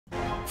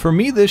For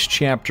me, this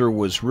chapter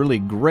was really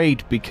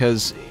great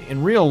because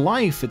in real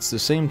life, it's the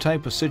same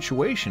type of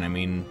situation. I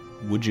mean,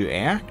 would you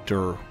act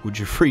or would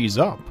you freeze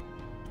up?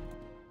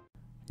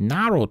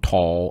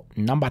 Naruto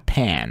number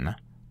 10.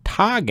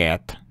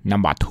 Target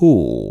number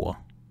 2.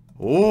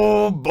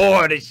 Oh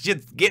boy, this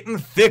shit's getting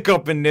thick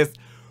up in this.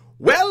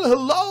 Well,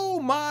 hello,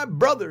 my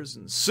brothers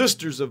and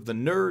sisters of the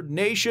Nerd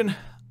Nation.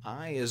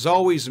 I, as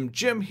always, am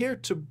Jim, here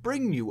to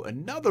bring you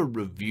another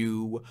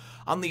review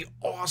on the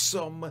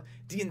awesome,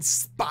 the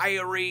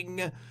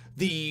inspiring,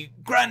 the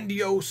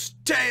grandiose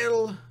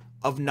tale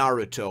of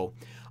Naruto.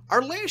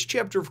 Our last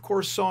chapter, of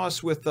course, saw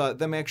us with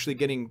them actually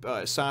getting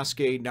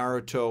Sasuke,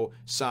 Naruto,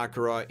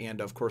 Sakura,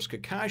 and of course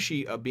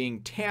Kakashi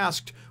being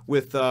tasked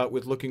with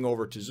looking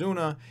over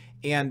Tizuna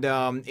and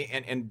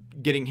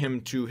getting him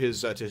to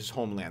his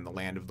homeland, the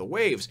land of the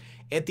waves.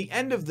 At the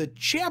end of the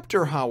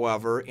chapter,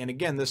 however, and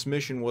again, this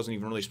mission wasn't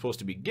even really supposed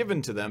to be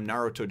given to them.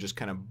 Naruto just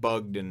kind of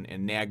bugged and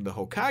nagged the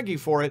Hokage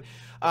for it.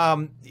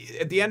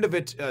 At the end of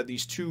it,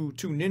 these two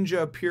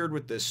ninja appeared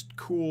with this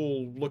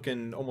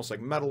cool-looking, almost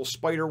like metal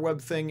spider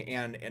web thing,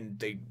 and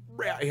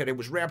it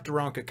was wrapped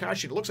around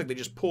Kakashi. It looks like they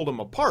just pulled him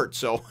apart.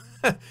 So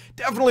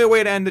definitely a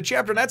way to end the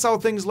chapter. And that's how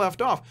things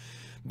left off.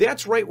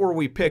 That's right where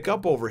we pick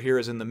up over here,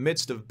 is in the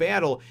midst of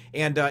battle,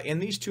 and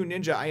these two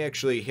ninja, I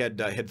actually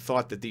had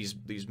thought that these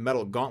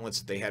metal gauntlets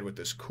that they had with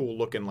this cool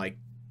looking like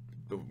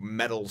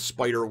metal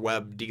spider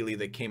web dealy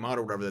that came out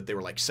or whatever, that they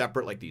were like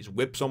separate, like these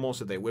whips almost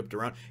that they whipped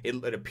around.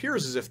 It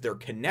appears as if they're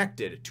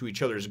connected to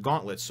each other's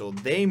gauntlets, so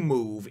they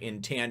move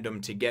in tandem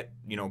to get,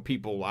 you know,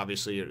 people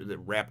obviously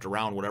wrapped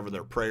around whatever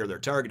their prey or their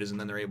target is, and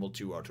then they're able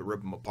to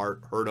rip them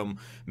apart, hurt them,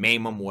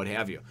 maim them, what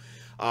have you.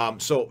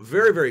 So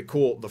very, very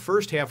cool. The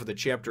first half of the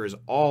chapter is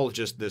all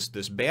just this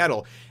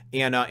battle,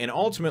 and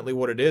ultimately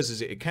what it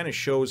is it kind of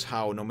shows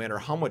how no matter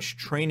how much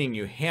training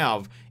you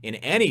have in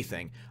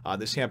anything,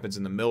 this happens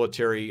in the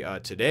military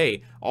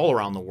today, all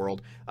around the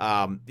world,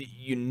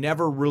 you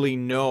never really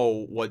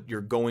know what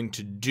you're going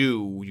to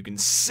do. You can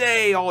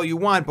say all you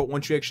want, but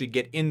once you actually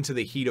get into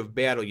the heat of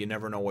battle, you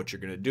never know what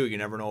you're going to do. You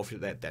never know if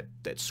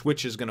that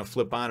switch is going to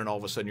flip on and all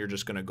of a sudden you're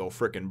just going to go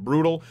frickin'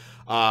 brutal,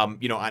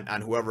 you know,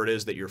 on whoever it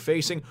is that you're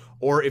facing,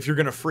 or if you're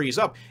going to freeze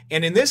up.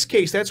 And in this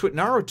case, that's what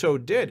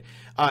Naruto did.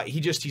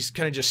 He's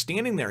kind of just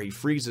standing there. He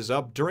freezes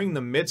up during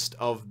the midst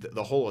of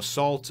the whole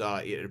assault.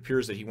 It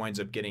appears that he winds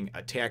up getting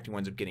attacked. He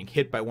winds up getting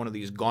hit by one of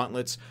these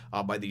gauntlets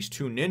by these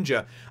two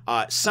ninja.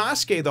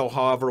 Sasuke, though,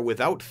 however,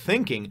 without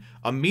thinking,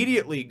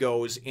 immediately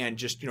goes and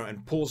just, you know,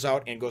 and pulls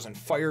out and goes and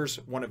fires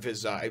one of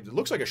his, it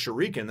looks like a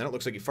shuriken, then it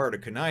looks like he fired a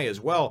kunai as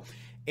well.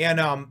 And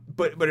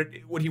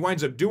what he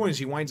winds up doing is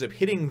he winds up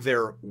hitting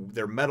their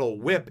metal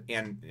whip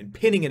and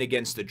pinning it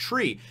against the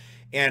tree.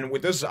 And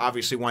what this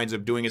obviously winds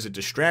up doing is it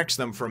distracts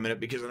them for a minute,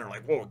 because then they're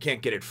like, whoa,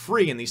 can't get it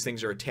free, and these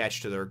things are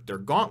attached to their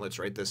gauntlets,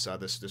 right? This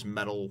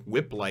metal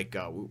whip-like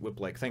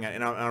thing.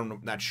 And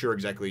I'm not sure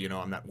exactly, you know,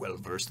 I'm not well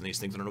versed in these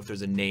things. I don't know if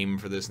there's a name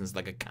for this, and it's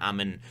like a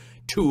common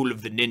tool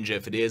of the ninja.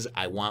 If it is,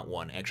 I want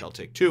one. Actually, I'll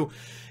take two,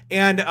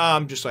 and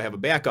just so I have a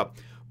backup.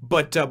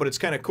 But it's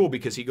kind of cool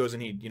because he goes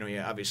and he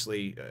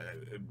obviously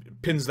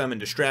pins them and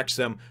distracts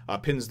them,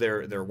 pins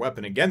their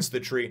weapon against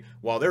the tree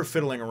while they're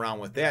fiddling around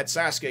with that.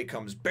 Sasuke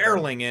comes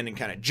barreling in and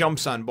kind of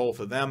jumps on both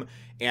of them,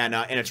 and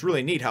it's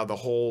really neat how the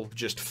whole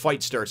just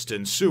fight starts to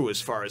ensue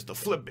as far as the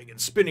flipping and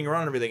spinning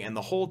around and everything. And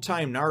the whole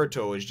time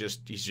Naruto is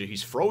just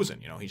he's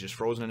frozen, you know, he's just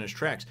frozen in his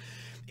tracks.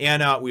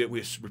 And we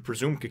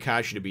presume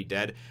Kakashi to be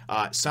dead.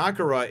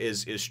 Sakura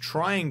is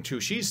trying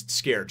to, she's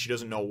scared. She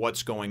doesn't know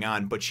what's going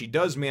on, but she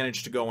does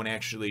manage to go and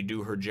actually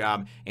do her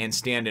job and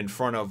stand in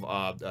front of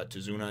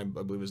Tizuna,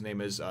 I believe his name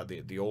is,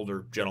 the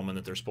older gentleman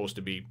that they're supposed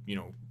to be, you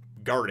know,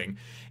 guarding,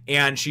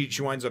 and she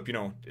winds up, you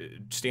know,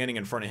 standing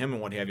in front of him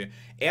and what have you.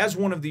 As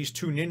one of these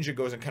two ninja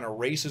goes and kind of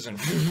races and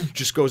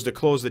just goes to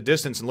close the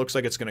distance and looks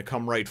like it's going to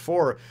come right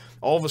for her,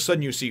 all of a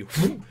sudden you see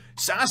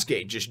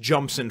Sasuke just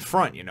jumps in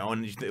front, you know,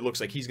 and it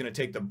looks like he's going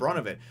to take the brunt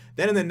of it.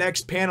 Then in the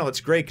next panel, it's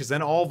great because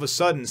then all of a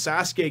sudden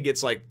Sasuke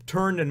gets like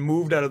turned and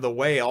moved out of the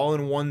way all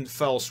in one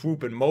fell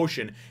swoop in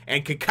motion,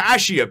 and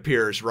Kakashi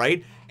appears,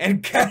 right?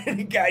 And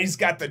he's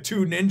got the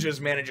two ninjas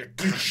manager,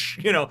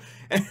 you know,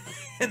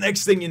 and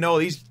next thing you know,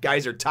 these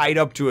guys are tied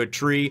up to a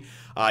tree.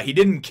 He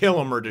didn't kill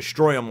them or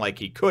destroy them like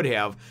he could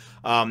have.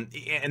 And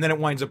then it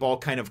winds up all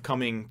kind of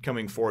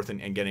coming forth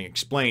and getting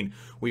explained.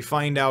 We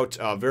find out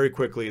very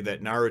quickly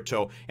that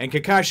Naruto, and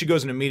Kakashi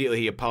goes and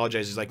immediately he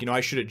apologizes, like, you know,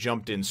 I should have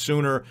jumped in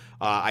sooner.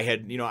 I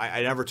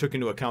never took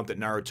into account that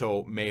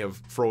Naruto may have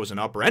frozen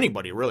up, or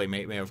anybody really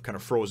may have kind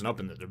of frozen up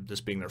in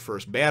this being their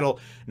first battle.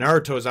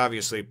 Naruto is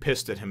obviously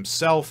pissed at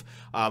himself,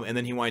 and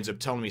then he winds up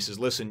telling me, he says,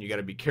 listen, you got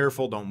to be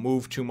careful, don't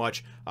move too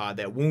much.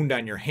 That wound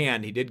on your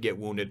hand, he did get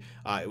wounded.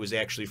 It was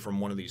actually from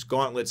one of these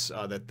gauntlets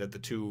that the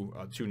two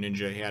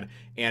ninja had.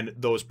 and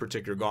those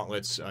particular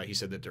gauntlets, he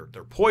said that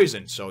they're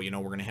poisoned. So, you know,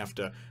 we're going to have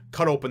to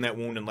cut open that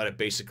wound and let it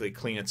basically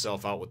clean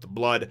itself out with the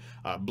blood,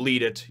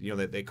 bleed it, you know,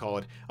 that they call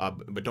it,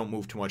 but don't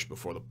move too much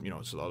before the, you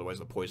know, so otherwise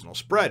the poison will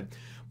spread.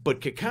 But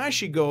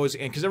Kakashi goes,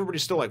 and because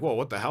everybody's still like, well,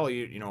 what the hell,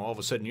 you know, all of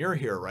a sudden you're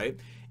here, right?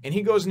 And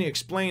he goes and he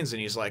explains,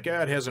 and he's like,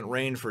 it hasn't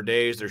rained for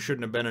days, there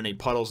shouldn't have been any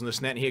puddles and this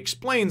and that. And he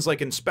explains,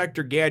 like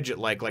Inspector Gadget,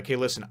 like, hey,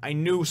 listen, I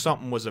knew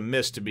something was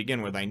amiss to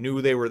begin with. I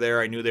knew they were there.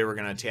 I knew they were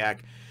going to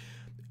attack.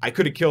 I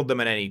could have killed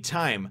them at any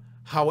time.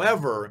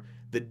 However,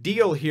 the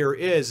deal here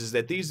is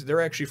that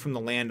they're actually from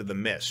the land of the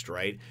mist,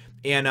 right?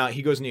 And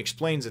he goes and he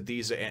explains that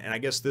these, and I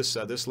guess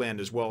this land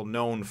is well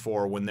known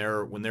for when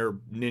they're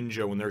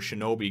ninja, when they're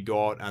shinobi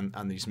go out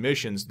on these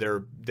missions,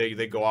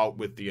 they go out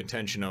with the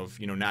intention of,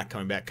 you know, not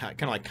coming back,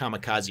 kind of like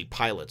kamikaze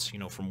pilots, you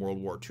know, from World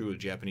War II, the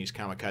Japanese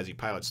kamikaze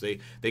pilots.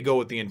 They go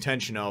with the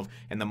intention of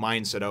and the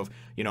mindset of,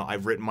 you know,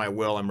 I've written my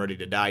will, I'm ready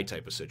to die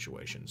type of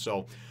situation.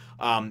 So.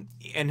 And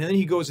then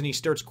he goes and he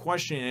starts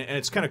questioning, and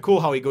it's kind of cool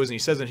how he goes and he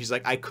says it. He's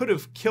like, I could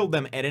have killed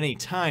them at any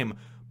time,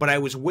 but I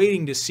was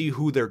waiting to see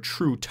who their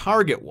true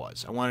target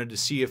was. I wanted to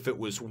see if it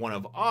was one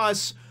of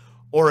us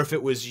or if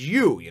it was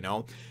you, you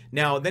know.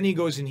 Now, then he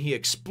goes and he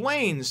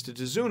explains to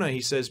Tazuna,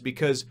 he says,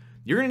 because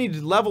you're going to need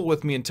to level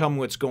with me and tell me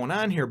what's going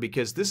on here,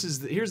 because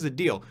here's the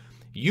deal.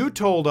 You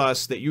told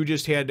us that you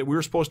just we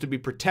were supposed to be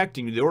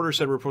protecting you. The order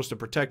said we were supposed to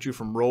protect you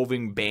from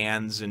roving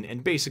bands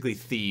and basically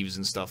thieves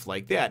and stuff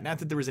like that. Not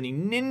that there was any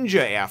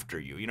ninja after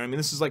you. You know what I mean?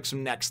 This is like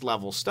some next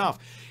level stuff.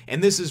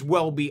 And this is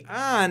well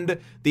beyond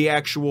the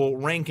actual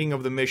ranking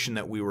of the mission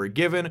that we were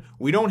given.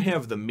 We don't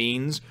have the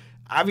means.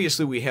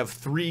 Obviously, we have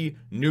 3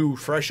 new,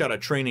 fresh out of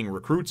training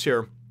recruits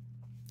here.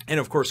 And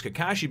of course,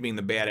 Kakashi being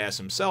the badass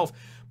himself.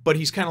 But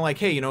he's kind of like,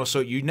 hey, you know,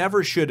 so you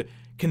never should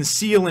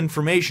conceal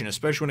information,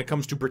 especially when it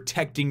comes to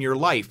protecting your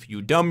life,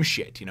 you dumb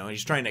shit, you know.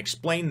 He's trying to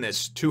explain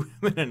this to him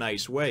in a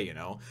nice way, you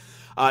know.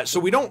 So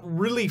we don't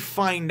really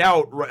find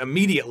out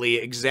immediately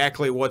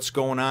exactly what's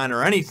going on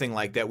or anything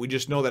like that. We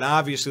just know that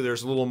obviously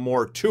there's a little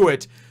more to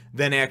it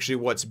than actually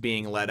what's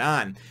being led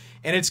on.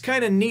 And it's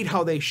kind of neat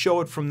how they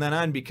show it from then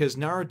on, because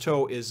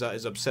Naruto is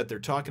upset. They're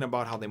talking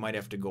about how they might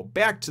have to go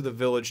back to the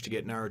village to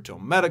get Naruto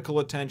medical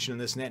attention and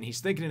this and that. And he's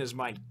thinking in his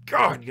mind,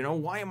 God, you know,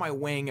 why am I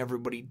weighing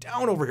everybody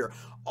down over here?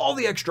 All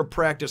the extra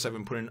practice I've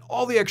been putting in,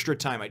 all the extra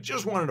time. I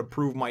just wanted to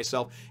prove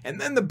myself. And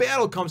then the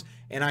battle comes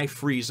and I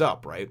freeze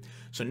up, right?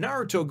 So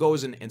Naruto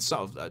goes and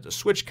the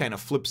switch kind of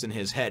flips in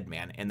his head,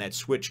 man. And that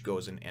switch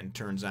goes and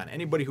turns on.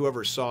 Anybody who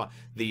ever saw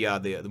the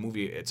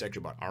movie, it's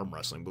actually about arm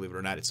wrestling, believe it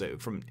or not. It's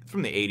from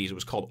the 80s. It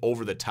was called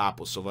Over the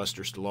Top with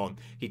Sylvester Stallone.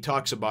 He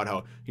talks about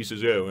how, he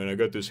says, yeah, when I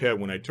got this head,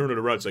 when I turn it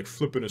around, it's like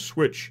flipping a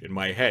switch in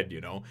my head,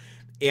 you know.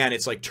 And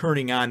it's like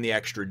turning on the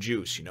extra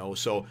juice, you know.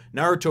 So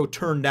Naruto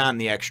turned on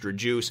the extra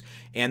juice,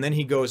 and then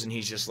he goes and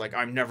he's just like,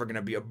 I'm never going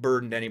to be a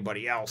burden to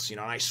anybody else, you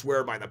know. And I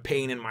swear by the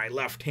pain in my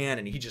left hand.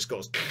 And he just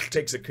goes,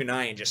 takes a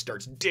kunai and just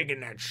starts digging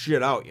that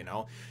shit out, you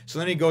know. So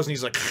then he goes and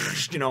he's like,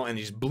 you know, and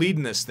he's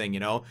bleeding this thing, you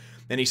know.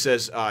 Then he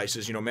says,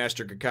 you know,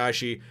 Master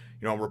Kakashi, you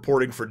know, I'm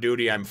reporting for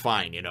duty, I'm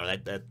fine, you know,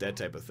 that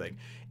type of thing.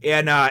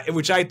 And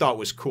which I thought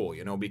was cool,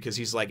 you know, because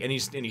he's like, and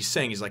he's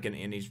saying, he's like, and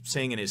he's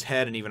saying in his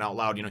head and even out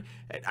loud, you know,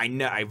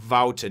 I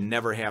vow to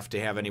never have to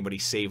have anybody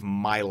save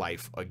my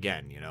life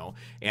again, you know,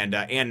 and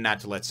not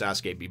to let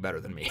Sasuke be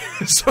better than me.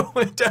 So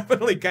it's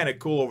definitely kind of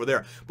cool over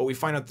there. But we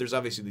find out there's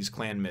obviously these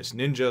clan mist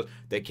ninja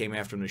that came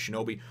after him, the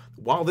shinobi.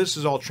 While this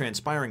is all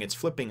transpiring, it's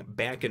flipping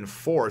back and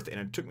forth, and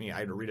it took me, I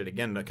had to read it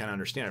again to kind of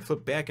understand it.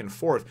 Flipped back and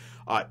forth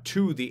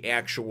to the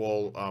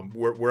actual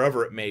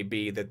wherever it may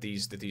be that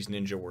these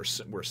ninja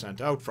were sent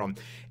out from,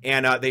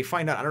 and they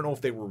find out, I don't know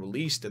if they were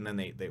released and then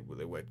they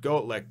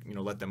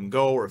let them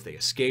go, or if they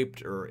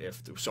escaped, or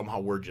if somehow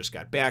word just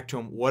got back to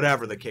them,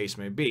 whatever the case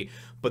may be.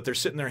 But they're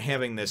sitting there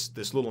having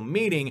this little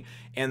meeting,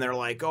 and they're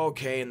like,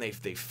 okay, and they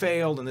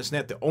failed and this and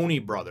that. The Oni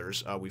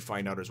brothers, we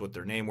find out is what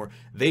their name were.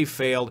 They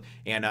failed,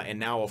 and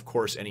now of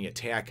course any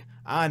attack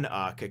on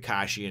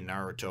Kakashi and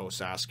Naruto,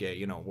 Sasuke,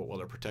 you know, while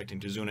they're protecting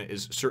Tazuna,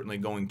 is certainly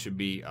going to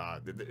be,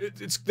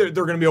 they're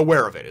going to be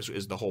aware of it,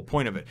 is the whole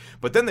point of it.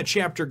 But then the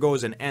chapter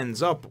goes and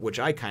ends up, which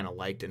I kind of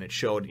liked, and it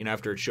showed, you know,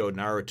 after it showed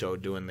Naruto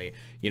doing the,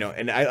 you know,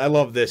 and I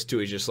love this too,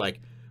 he's just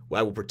like, well,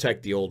 I will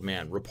protect the old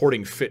man,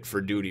 reporting fit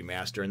for duty,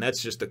 master. And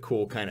that's just a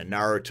cool kind of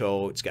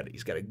Naruto.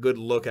 He's got a good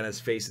look on his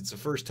face. It's the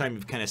first time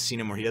you've kind of seen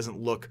him where he doesn't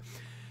look,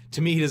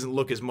 to me, he doesn't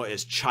look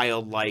as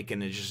childlike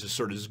and is just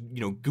sort of,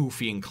 you know,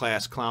 goofy and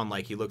class clown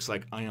like. He looks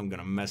like, I am going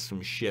to mess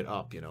some shit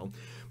up, you know.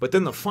 But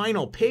then the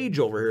final page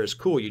over here is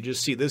cool. You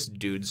just see this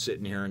dude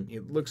sitting here, and he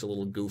looks a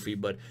little goofy.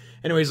 But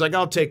anyway, he's like,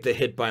 I'll take the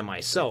hit by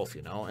myself,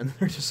 you know. And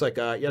they're just like,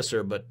 yes,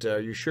 sir, but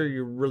you sure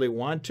you really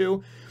want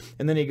to?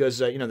 And then he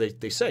goes, you know,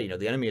 they say, you know,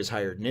 the enemy has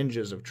hired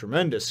ninjas of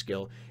tremendous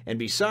skill. And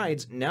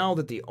besides, now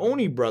that the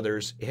Oni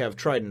brothers have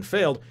tried and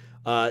failed,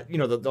 you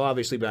know, they'll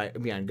obviously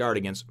be on guard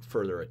against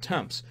further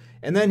attempts.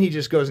 And then he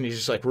just goes and he's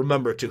just like,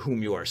 remember to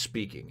whom you are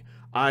speaking.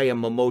 I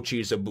am Momochi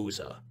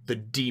Zabuza, the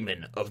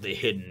demon of the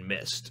hidden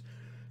mist.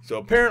 So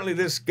apparently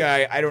this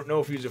guy, I don't know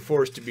if he's a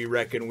force to be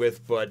reckoned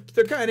with, but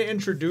they're kind of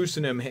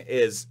introducing him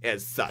as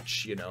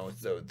such, you know,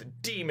 so the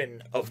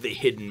demon of the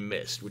hidden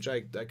mist, which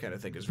I kind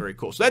of think is very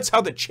cool. So that's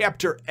how the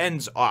chapter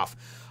ends off.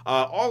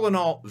 All in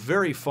all,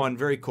 very fun,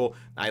 very cool.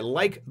 I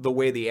like the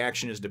way the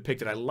action is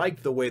depicted. I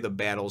like the way the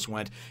battles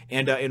went.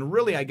 And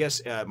really, I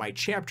guess my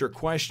chapter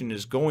question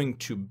is going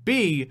to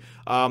be,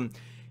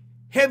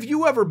 have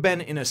you ever been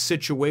in a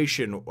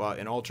situation,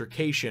 an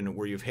altercation,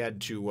 where you've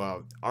had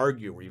to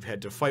argue, where you've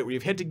had to fight, where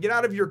you've had to get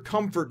out of your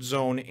comfort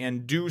zone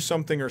and do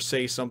something or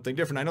say something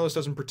different? I know this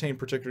doesn't pertain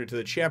particularly to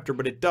the chapter,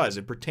 but it does.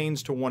 It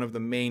pertains to one of the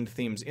main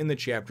themes in the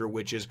chapter,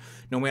 which is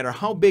no matter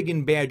how big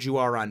and bad you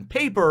are on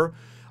paper,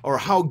 or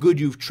how good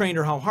you've trained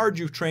or how hard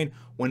you've trained,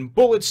 when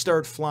bullets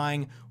start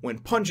flying, when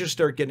punches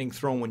start getting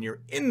thrown, when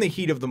you're in the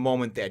heat of the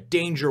moment, that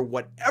danger,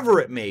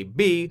 whatever it may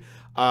be,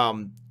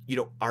 you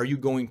know, are you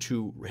going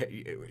to,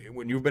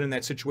 when you've been in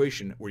that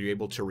situation, were you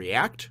able to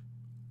react?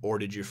 Or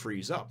did you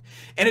freeze up?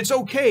 And it's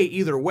okay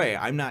either way.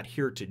 I'm not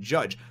here to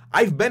judge.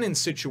 I've been in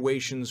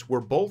situations where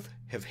both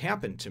have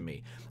happened to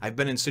me. I've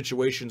been in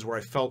situations where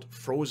I felt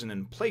frozen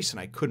in place and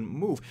I couldn't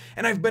move.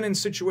 And I've been in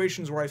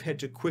situations where I've had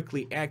to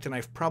quickly act, and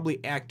I've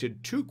probably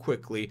acted too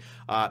quickly,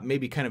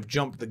 maybe kind of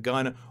jumped the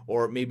gun,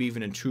 or maybe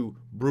even in too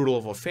brutal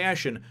of a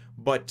fashion.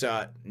 But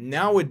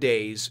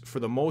nowadays,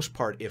 for the most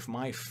part, if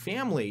my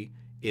family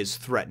is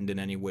threatened in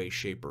any way,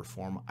 shape, or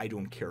form, I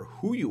don't care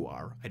who you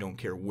are, I don't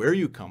care where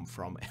you come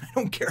from, and I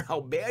don't care how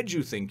bad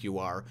you think you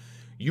are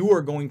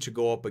going to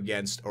go up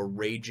against a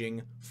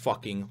raging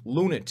fucking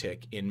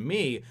lunatic in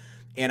me,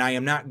 and I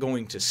am not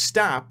going to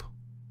stop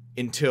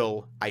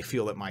until I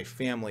feel that my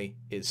family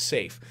is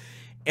safe.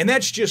 And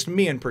that's just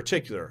me in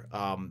particular.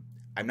 I'm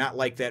not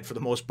like that for the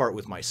most part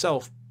with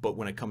myself, but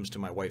when it comes to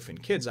my wife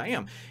and kids, I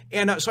am.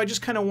 And so I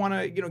just kind of want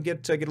to, you know,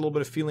 get a little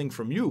bit of feeling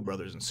from you,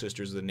 brothers and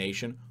sisters of the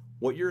nation,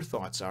 what your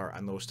thoughts are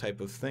on those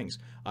type of things,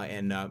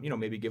 and you know,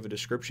 maybe give a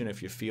description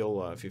if you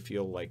feel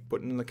like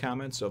putting in the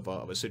comments of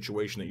a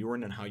situation that you were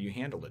in and how you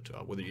handled it,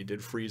 whether you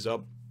did freeze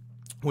up,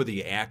 whether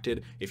you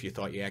acted, if you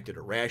thought you acted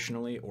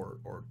irrationally,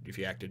 or if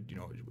you acted, you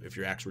know, if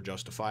your acts were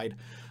justified.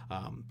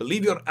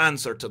 Leave your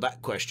answer to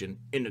that question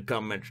in the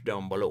comments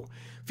down below.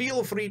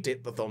 Feel free to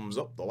hit the thumbs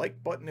up, the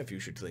like button if you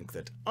should think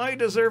that I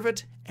deserve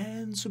it,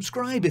 and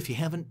subscribe if you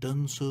haven't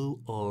done so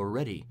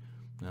already.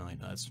 All right,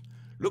 let's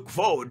look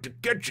forward to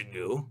catching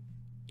you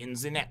in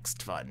the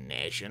next Fun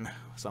Nation.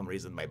 For some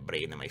reason my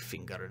brain and my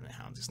finger and the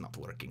hands is not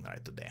working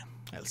right today.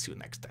 I'll see you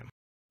next time.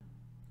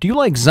 Do you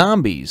like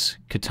zombies,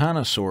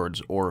 katana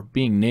swords, or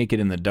being naked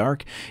in the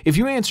dark? If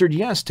you answered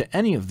yes to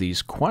any of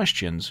these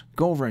questions,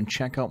 go over and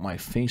check out my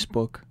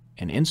Facebook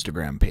and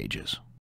Instagram pages.